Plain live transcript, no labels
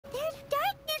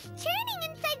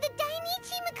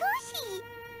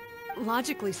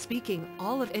Logically speaking,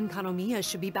 all of Enkanomiya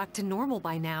should be back to normal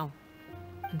by now.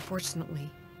 Unfortunately,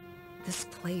 this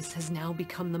place has now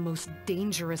become the most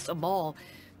dangerous of all.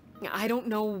 I don't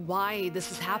know why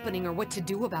this is happening or what to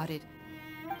do about it.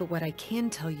 But what I can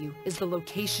tell you is the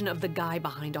location of the guy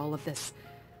behind all of this.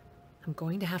 I'm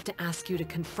going to have to ask you to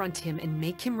confront him and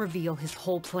make him reveal his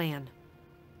whole plan.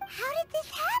 How did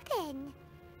this happen?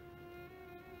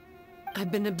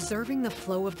 I've been observing the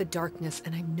flow of the darkness,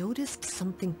 and I've noticed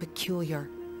something peculiar.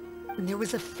 And there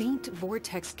was a faint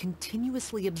vortex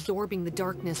continuously absorbing the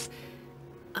darkness.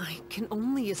 I can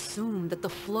only assume that the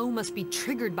flow must be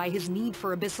triggered by his need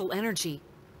for abyssal energy.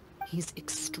 He's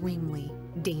extremely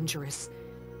dangerous,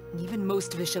 and even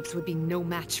most bishops would be no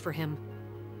match for him.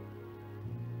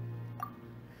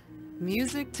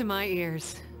 Music to my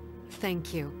ears.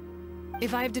 Thank you.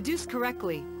 If I have deduced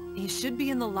correctly, he should be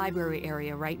in the library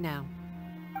area right now.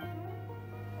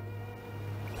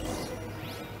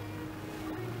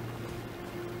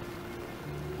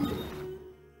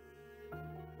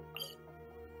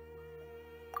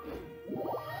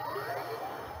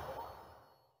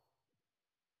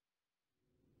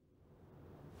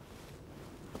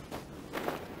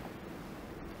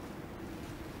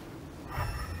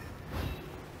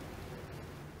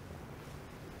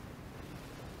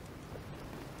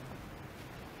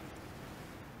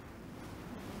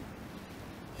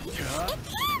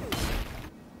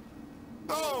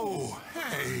 Oh,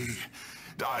 hey.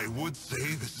 I would say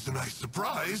this is a nice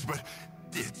surprise, but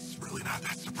it's really not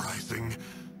that surprising.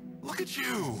 Look at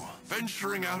you,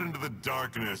 venturing out into the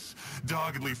darkness,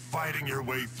 doggedly fighting your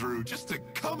way through just to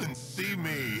come and see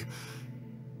me.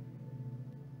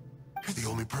 You're the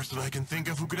only person I can think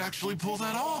of who could actually pull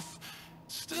that off.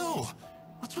 Still,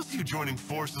 what's with you joining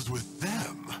forces with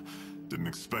them? Didn't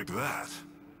expect that.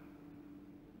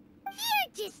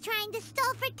 You're just trying to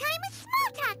stall for time with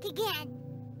small talk again.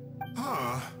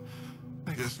 Huh.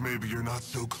 I guess maybe you're not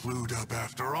so clued up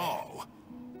after all.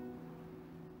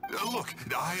 Look,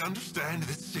 I understand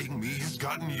that seeing me has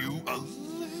gotten you a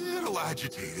little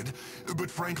agitated, but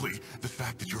frankly, the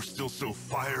fact that you're still so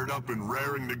fired up and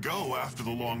raring to go after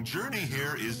the long journey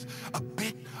here is a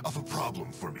bit of a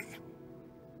problem for me.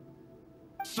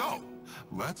 So,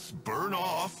 let's burn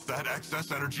off that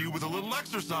excess energy with a little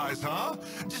exercise, huh?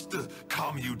 Just to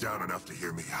calm you down enough to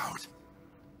hear me out.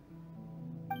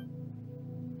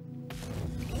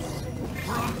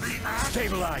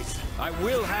 Stabilize! I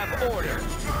will have order!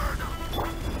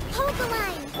 Hold the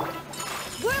line!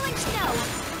 Whirling snow!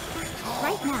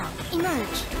 Right now,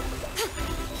 emerge!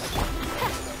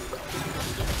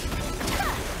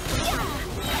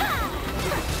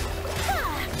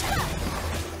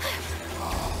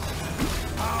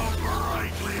 How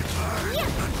brightly burns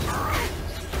the bright!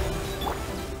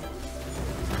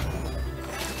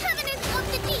 Covenant of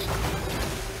the Deep!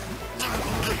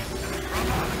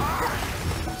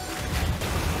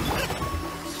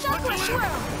 Shockwave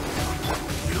swirl!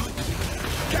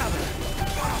 Gather!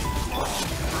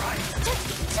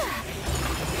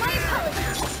 My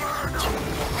apologies!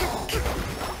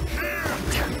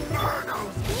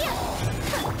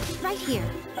 Right here.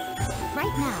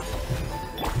 Right now.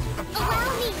 Allow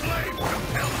me!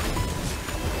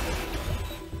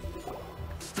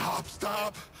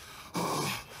 Stop!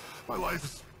 Oh, my life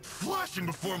is flashing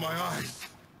before my eyes.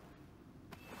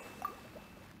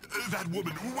 That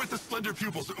woman with the slender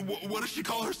pupils, what does she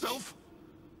call herself?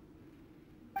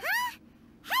 Huh?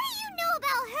 How do you know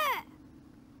about her?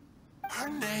 Her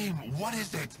name, what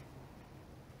is it?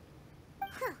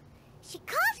 Huh. She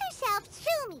calls herself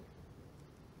Sumi.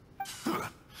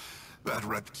 That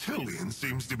reptilian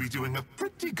seems to be doing a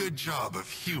pretty good job of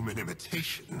human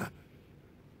imitation.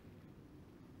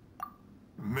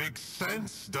 Makes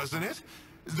sense, doesn't it?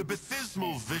 The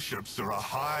Baptismal Bishops are a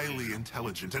highly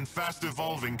intelligent and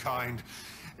fast-evolving kind.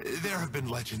 There have been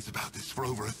legends about this for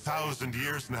over 1,000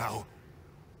 years now.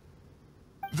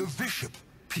 The Bishop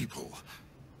people.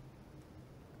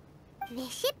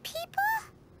 Bishop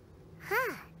people?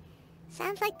 Huh.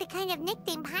 Sounds like the kind of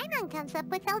nickname Paimon comes up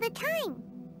with all the time.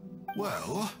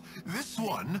 Well, this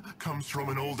one comes from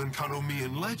an old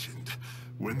Enkanomiyan legend.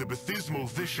 When the Baptismal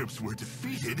Bishops were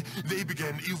defeated, they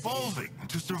began evolving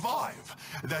to survive.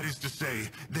 That is to say,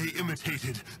 they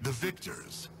imitated the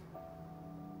victors.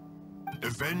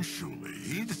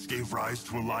 Eventually, this gave rise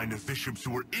to a line of bishops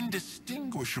who were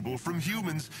indistinguishable from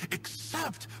humans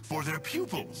except for their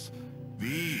pupils.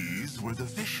 These were the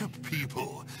Bishop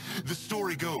people. The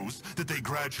story goes that they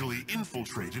gradually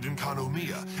infiltrated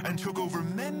Enkanomiya and took over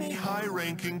many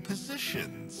high-ranking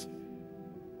positions.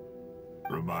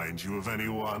 Remind you of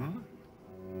anyone?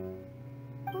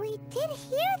 We did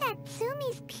hear that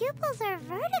Sumi's pupils are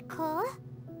vertical.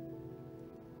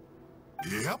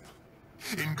 Yep.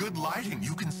 In good lighting,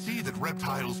 you can see that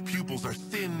Reptile's pupils are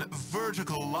thin,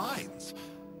 vertical lines.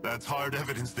 That's hard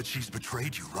evidence that she's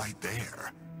betrayed you right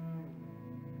there.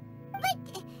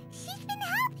 But she's been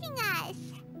helping us.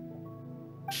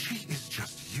 She is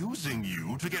just using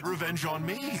you to get revenge on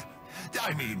me.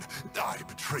 I mean, I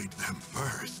betrayed them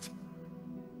first.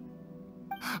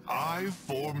 I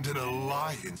formed an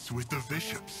alliance with the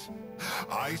Bishops.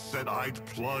 I said I'd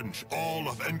plunge all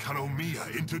of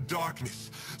Enkanomiya into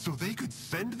darkness so they could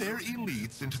send their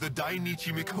elites into the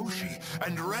Dainichi Mikoshi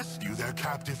and rescue their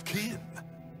captive kin.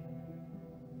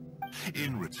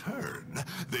 In return,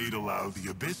 they'd allow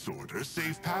the Abyss Order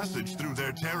safe passage through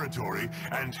their territory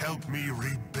and help me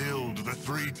rebuild the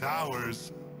Three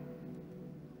Towers.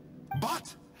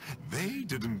 But they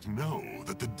didn't know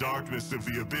that the darkness of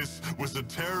the Abyss was a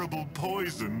terrible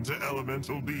poison to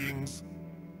elemental beings.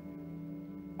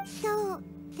 So,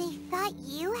 they thought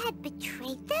you had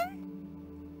betrayed them?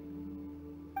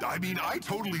 I mean, I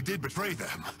totally did betray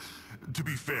them. To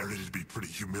be fair, it'd be pretty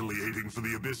humiliating for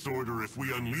the Abyss Order if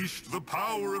we unleashed the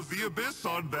power of the Abyss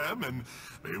on them and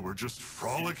they were just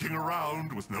frolicking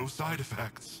around with no side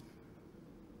effects.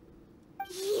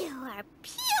 You are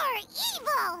pure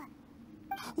evil!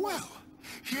 Well,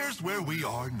 here's where we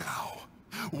are now.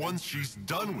 Once she's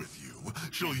done with you,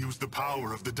 she'll use the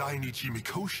power of the Dainichi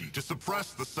Mikoshi to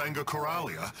suppress the Sangha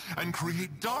Coralia and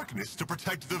create darkness to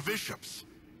protect the Bishops.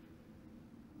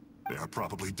 They are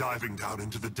probably diving down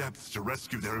into the depths to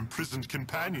rescue their imprisoned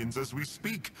companions as we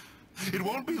speak. It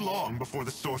won't be long before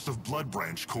the source of Blood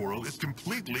Branch Coral is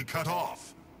completely cut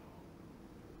off.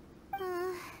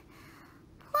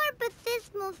 Poor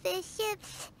Baptismal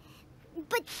Bishops.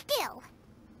 But still.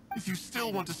 If you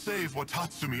still want to save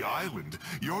Watatsumi Island,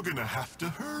 you're gonna have to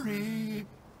hurry.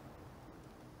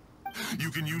 You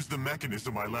can use the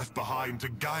mechanism I left behind to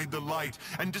guide the light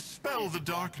and dispel the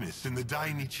darkness in the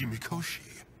Dainichi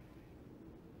Mikoshi.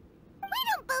 We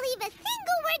don't believe a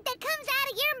single word that comes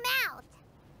out of your mouth!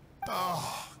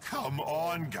 Oh, come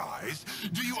on, guys.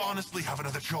 Do you honestly have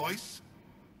another choice?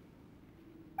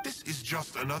 This is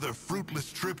just another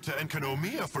fruitless trip to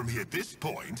Enkanomiya for me at this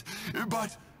point,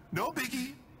 but no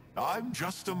biggie. I'm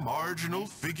just a marginal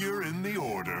figure in the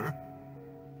Order.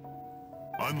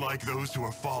 Unlike those who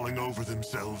are falling over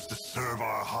themselves to serve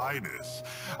our Highness,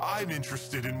 I'm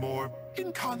interested in more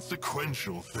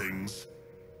inconsequential things.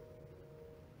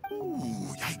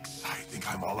 Ooh, yikes. I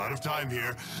think I'm all out of time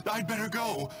here. I'd better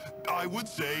go. I would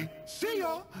say, see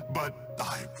ya, but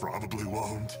I probably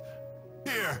won't.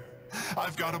 Here,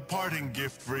 I've got a parting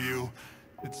gift for you.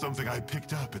 It's something I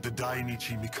picked up at the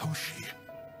Dainichi Mikoshi.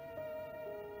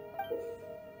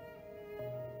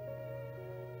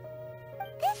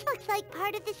 This looks like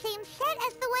part of the same set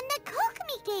as the one that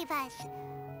Kokomi gave us.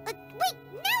 Wait,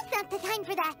 now's not the time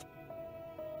for that.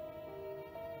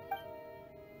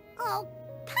 Oh,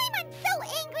 Paimon's so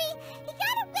angry, he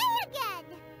got away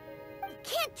again. You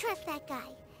can't trust that guy,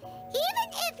 even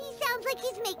if he sounds like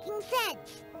he's making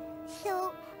sense.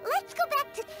 So, let's go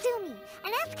back to Tsumi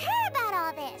and ask her about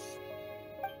all this.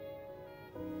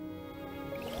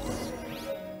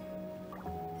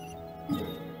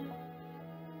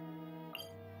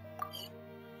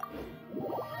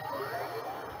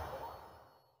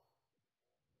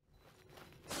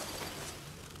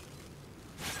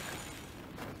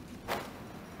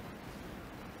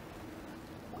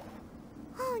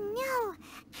 Oh no!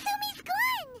 Tsumi's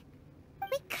gone!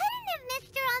 We couldn't have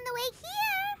missed her on the way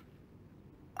here!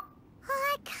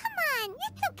 Oh, come on,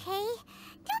 it's okay.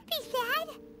 Don't be sad.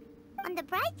 On the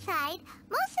bright side,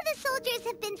 most of the soldiers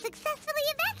have been successfully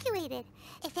evacuated.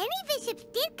 If any bishops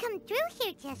did come through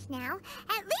here just now,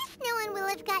 at least no one will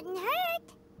have gotten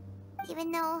hurt.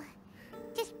 Even though,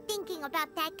 just thinking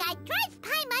about that guy drives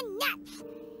Paimon nuts.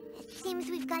 It seems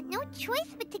we've got no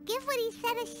choice but to give what he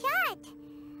said a shot.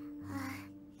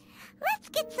 Let's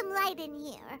get some light in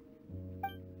here.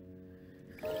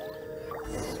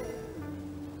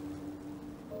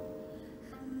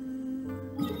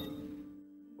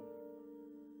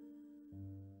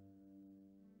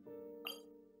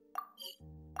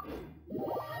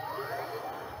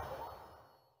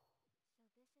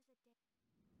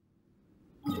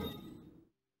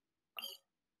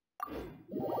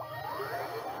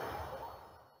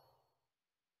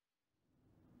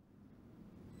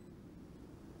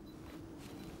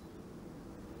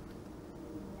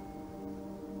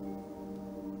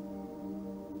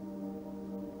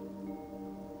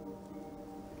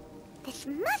 This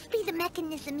must be the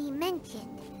mechanism he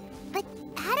mentioned. But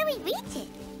how do we reach it?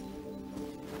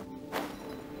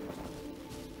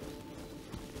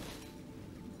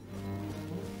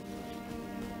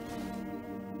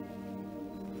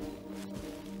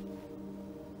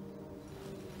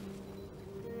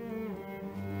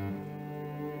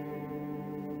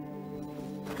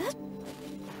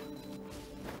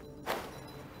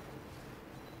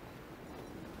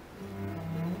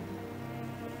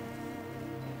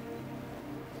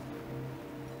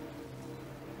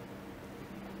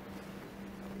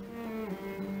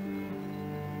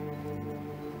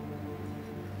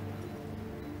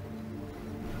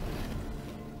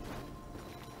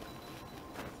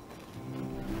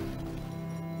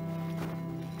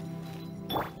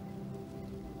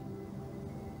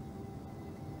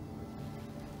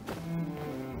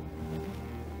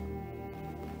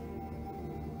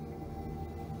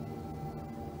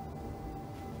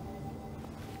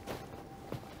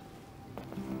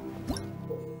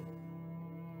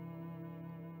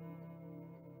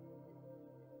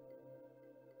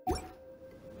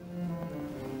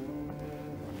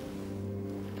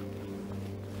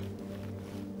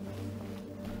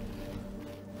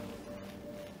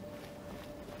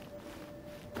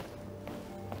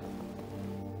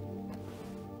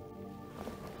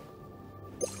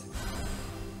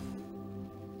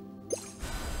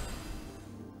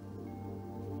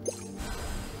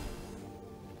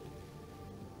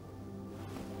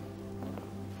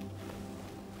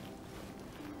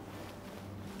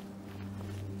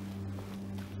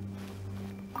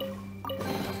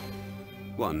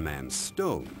 One man's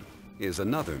stone is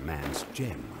another man's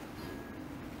gem.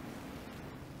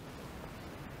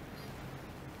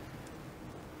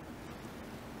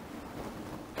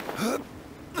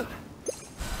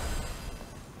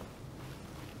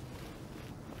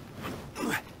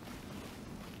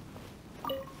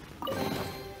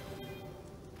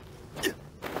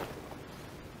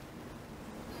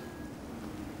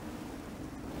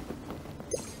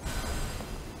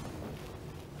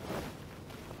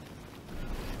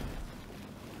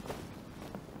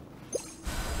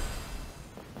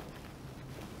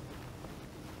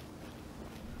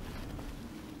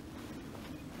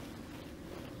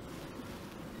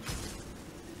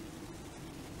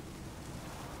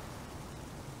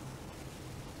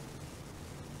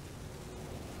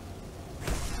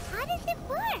 How does it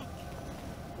work?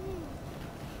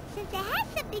 Since it has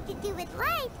something to do with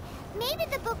light, maybe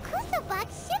the Bokuso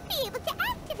box should be able to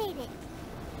activate it.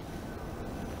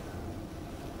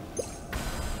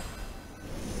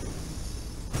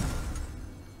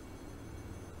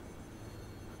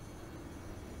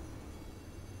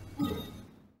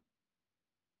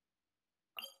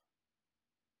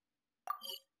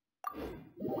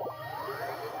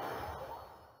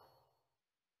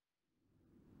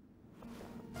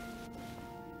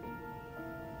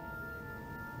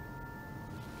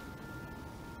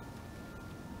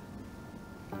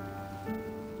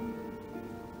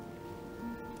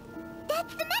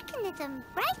 That's the mechanism,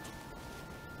 right?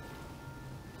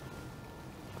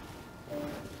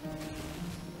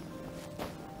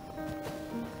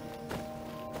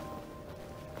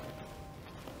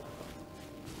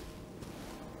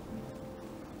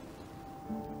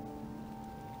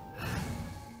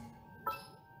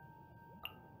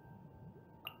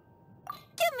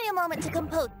 Give me a moment to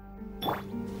compose.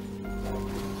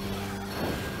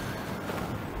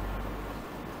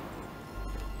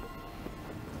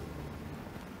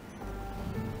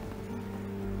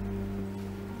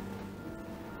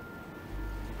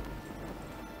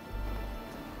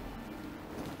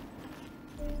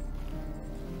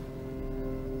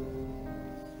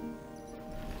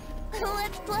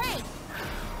 Let's play!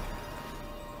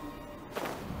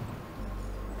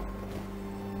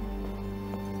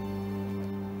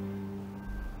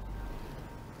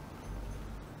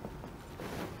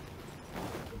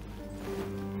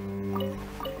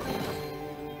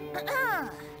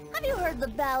 Have you heard the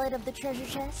Ballad of the Treasure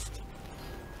Chest?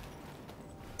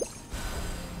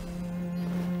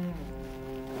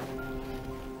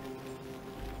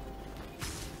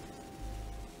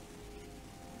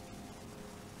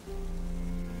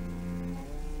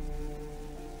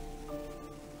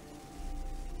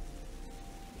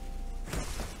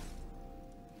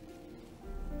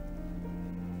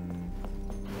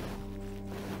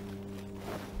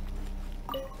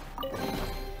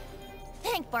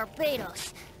 Thank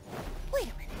Barbados. Wait a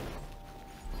minute.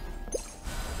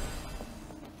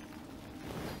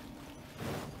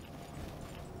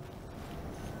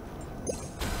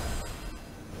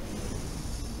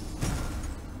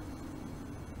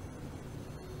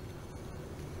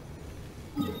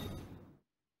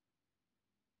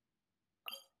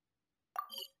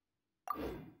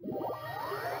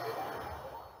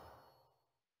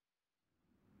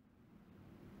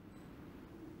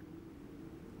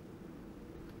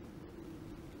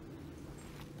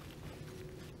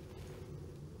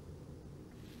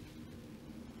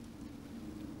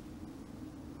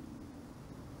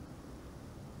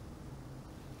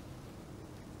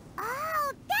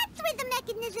 Oh, that's where the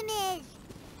mechanism is!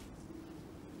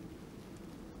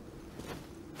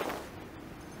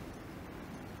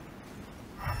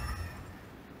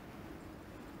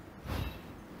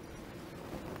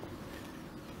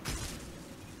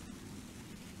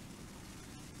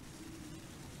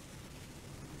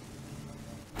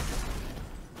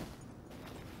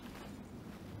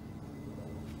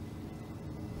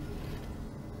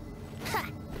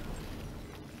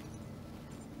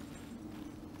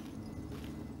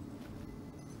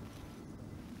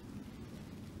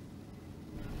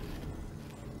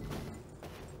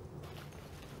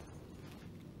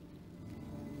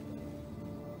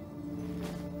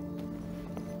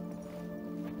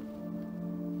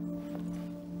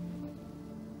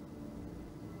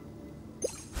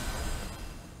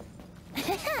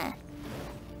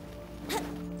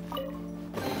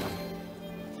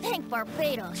 Thank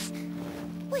Barbados.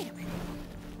 Wait a minute.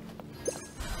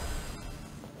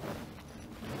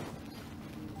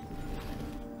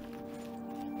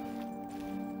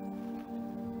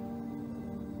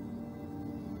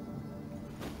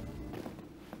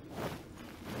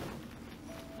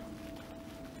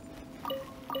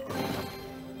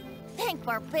 Thank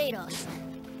Barbados.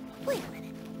 Wait a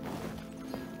minute.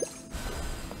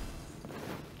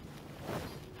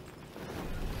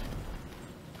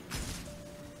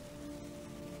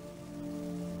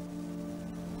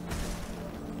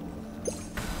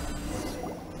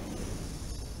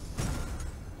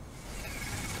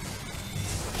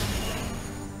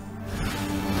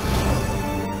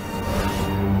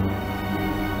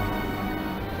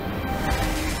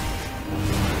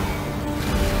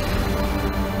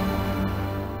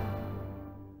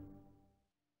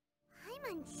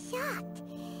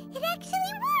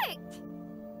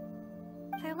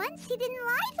 hopes he didn't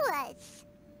lie to us.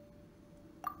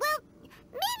 Well,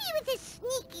 maybe with his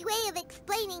sneaky way of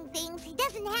explaining things, he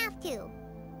doesn't have to.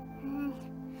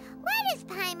 Why does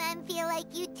Paimon feel like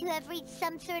you two have reached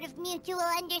some sort of mutual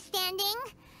understanding?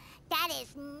 That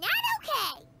is not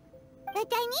okay! The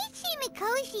Dainichi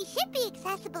Mikoshi should be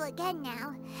accessible again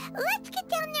now. Let's get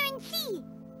down there and see!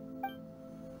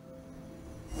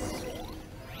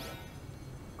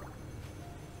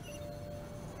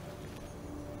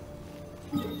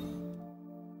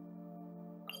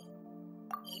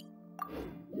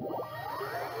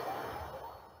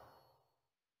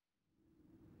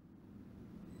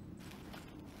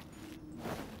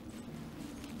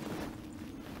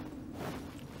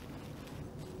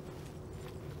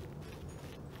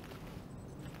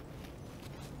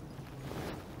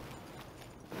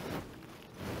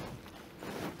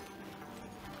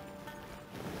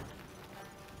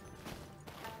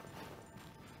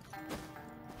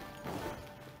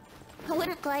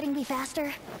 Wouldn't gliding be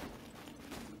faster?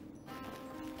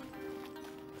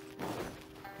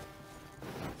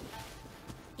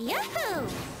 Yahoo!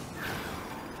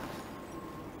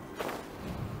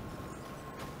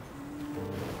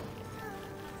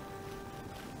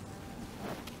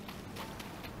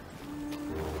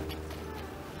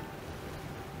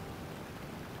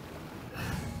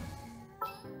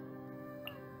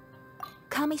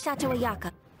 Kamisato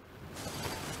Ayaka.